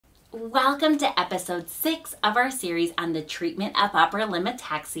Welcome to episode 6 of our series on the treatment of upper limb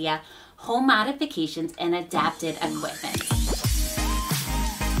ataxia, home modifications, and adapted equipment.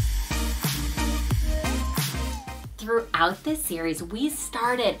 Throughout this series, we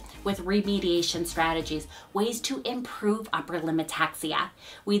started with remediation strategies, ways to improve upper limb ataxia.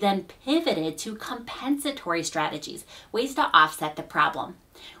 We then pivoted to compensatory strategies, ways to offset the problem.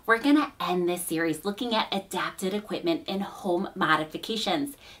 We're going to end this series looking at adapted equipment and home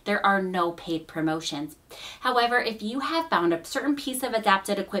modifications. There are no paid promotions. However, if you have found a certain piece of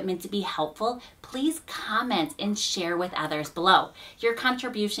adapted equipment to be helpful, please comment and share with others below. Your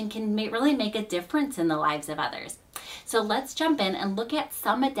contribution can really make a difference in the lives of others. So let's jump in and look at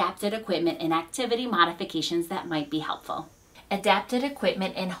some adapted equipment and activity modifications that might be helpful. Adapted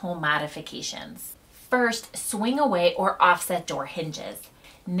equipment and home modifications. First, swing away or offset door hinges.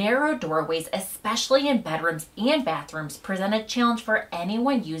 Narrow doorways, especially in bedrooms and bathrooms, present a challenge for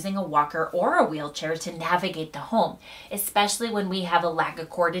anyone using a walker or a wheelchair to navigate the home, especially when we have a lack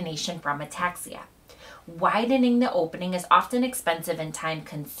of coordination from ataxia. Widening the opening is often expensive and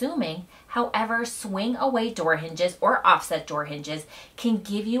time-consuming. However, swing-away door hinges or offset door hinges can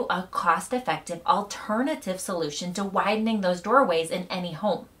give you a cost-effective alternative solution to widening those doorways in any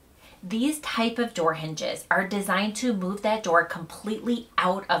home. These type of door hinges are designed to move that door completely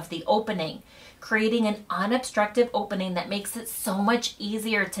out of the opening, creating an unobstructed opening that makes it so much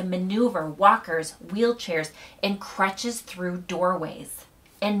easier to maneuver walkers, wheelchairs, and crutches through doorways.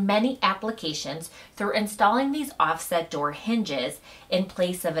 In many applications, through installing these offset door hinges in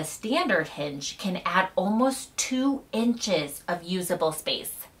place of a standard hinge can add almost 2 inches of usable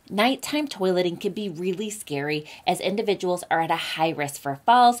space. Nighttime toileting can be really scary as individuals are at a high risk for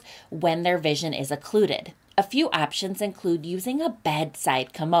falls when their vision is occluded. A few options include using a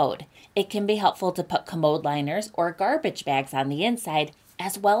bedside commode. It can be helpful to put commode liners or garbage bags on the inside,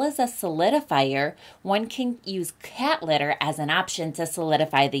 as well as a solidifier. One can use cat litter as an option to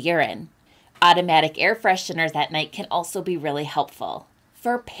solidify the urine. Automatic air fresheners at night can also be really helpful.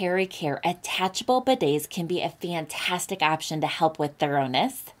 For pericare, attachable bidets can be a fantastic option to help with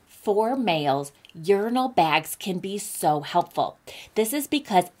thoroughness. For males, urinal bags can be so helpful. This is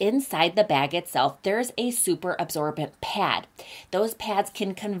because inside the bag itself, there's a super absorbent pad. Those pads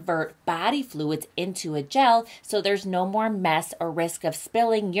can convert body fluids into a gel, so there's no more mess or risk of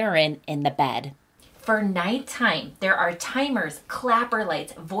spilling urine in the bed. For nighttime, there are timers, clapper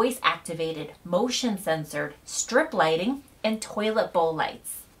lights, voice activated, motion censored, strip lighting, and toilet bowl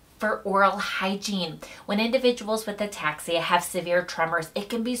lights. For oral hygiene, when individuals with ataxia have severe tremors, it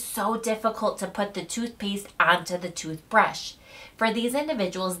can be so difficult to put the toothpaste onto the toothbrush. For these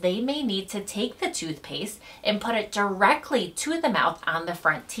individuals, they may need to take the toothpaste and put it directly to the mouth on the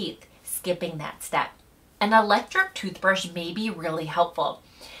front teeth, skipping that step. An electric toothbrush may be really helpful.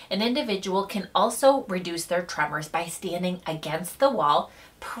 An individual can also reduce their tremors by standing against the wall,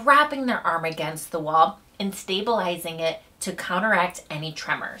 propping their arm against the wall, and stabilizing it to counteract any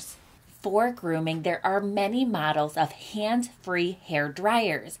tremors. For grooming, there are many models of hands-free hair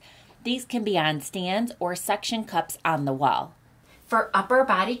dryers. These can be on stands or suction cups on the wall. For upper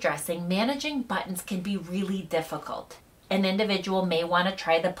body dressing, managing buttons can be really difficult. An individual may want to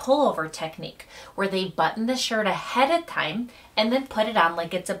try the pullover technique, where they button the shirt ahead of time and then put it on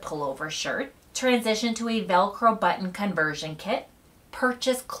like it's a pullover shirt. Transition to a Velcro button conversion kit.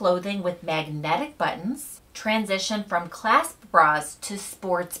 Purchase clothing with magnetic buttons. Transition from clasp bras to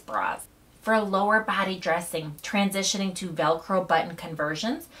sports bras. For lower body dressing, transitioning to Velcro button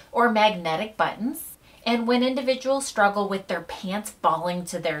conversions or magnetic buttons. And when individuals struggle with their pants falling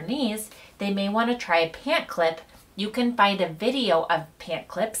to their knees, they may want to try a pant clip. You can find a video of pant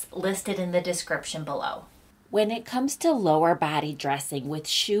clips listed in the description below. When it comes to lower body dressing with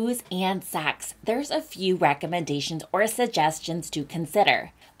shoes and socks, there's a few recommendations or suggestions to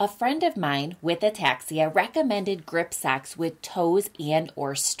consider. A friend of mine with ataxia recommended grip socks with toes and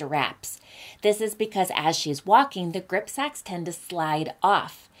or straps. This is because as she's walking, the grip socks tend to slide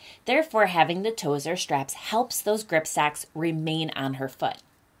off. Therefore, having the toes or straps helps those grip socks remain on her foot.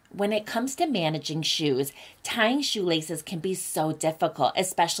 When it comes to managing shoes, tying shoelaces can be so difficult,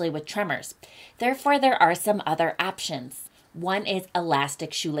 especially with tremors. Therefore, there are some other options. One is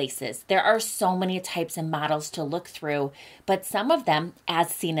elastic shoelaces. There are so many types and models to look through, but some of them,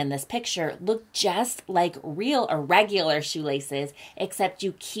 as seen in this picture, look just like real or regular shoelaces, except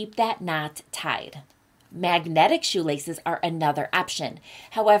you keep that knot tied. Magnetic shoelaces are another option.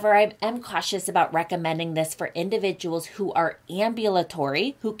 However, I am cautious about recommending this for individuals who are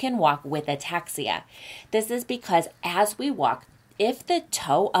ambulatory, who can walk with ataxia. This is because as we walk, if the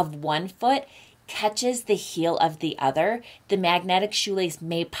toe of one foot catches the heel of the other, the magnetic shoelace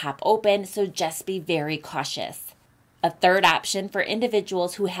may pop open, so just be very cautious. A third option for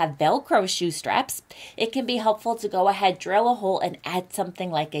individuals who have Velcro shoe straps, it can be helpful to go ahead, drill a hole, and add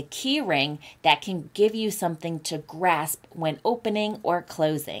something like a key ring that can give you something to grasp when opening or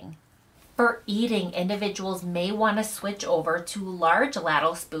closing. For eating, individuals may want to switch over to large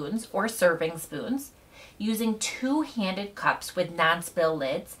ladle spoons or serving spoons, using two-handed cups with non-spill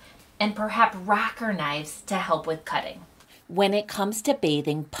lids, and perhaps rocker knives to help with cutting. When it comes to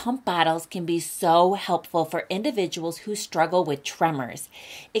bathing, pump bottles can be so helpful for individuals who struggle with tremors.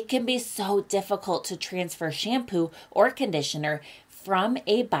 It can be so difficult to transfer shampoo or conditioner from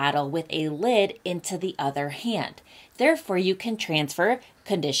a bottle with a lid into the other hand. Therefore, you can transfer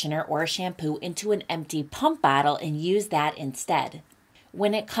conditioner or shampoo into an empty pump bottle and use that instead.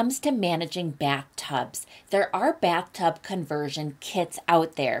 When it comes to managing bathtubs, there are bathtub conversion kits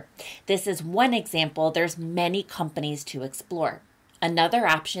out there. This is one example. There's many companies to explore. Another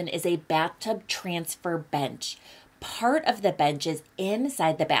option is a bathtub transfer bench. Part of the bench is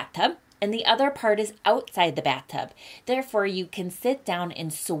inside the bathtub and the other part is outside the bathtub. Therefore, you can sit down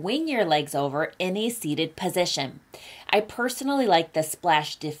and swing your legs over in a seated position. I personally like the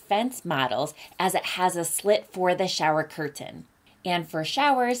Splash Defense models as it has a slit for the shower curtain. And for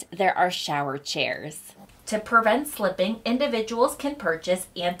showers, there are shower chairs. To prevent slipping, individuals can purchase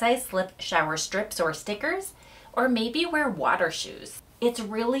anti-slip shower strips or stickers, or maybe wear water shoes. It's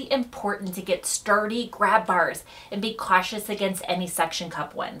really important to get sturdy grab bars and be cautious against any suction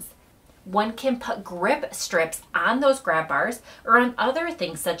cup ones. One can put grip strips on those grab bars or on other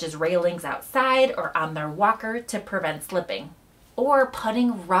things such as railings outside or on their walker to prevent slipping. Or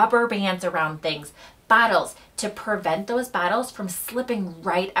putting rubber bands around things, bottles, to prevent those bottles from slipping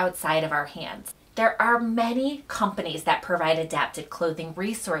right outside of our hands. There are many companies that provide adapted clothing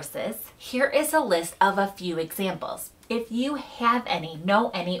resources. Here is a list of a few examples. If you have any,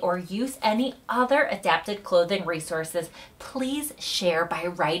 know any, or use any other adapted clothing resources, please share by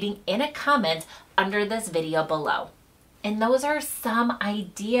writing in a comment under this video below. And those are some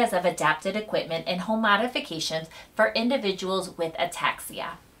ideas of adapted equipment and home modifications for individuals with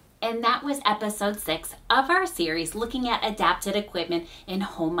ataxia. And that was episode 6 of our series looking at adapted equipment and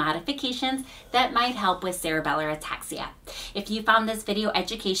home modifications that might help with cerebellar ataxia. If you found this video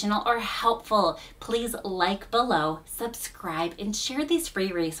educational or helpful, please like below, subscribe, and share these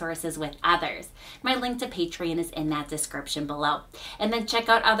free resources with others. My link to Patreon is in that description below. And then check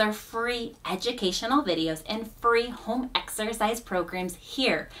out other free educational videos and free home exercise programs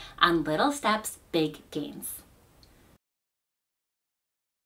here on Little Steps, Big Gains.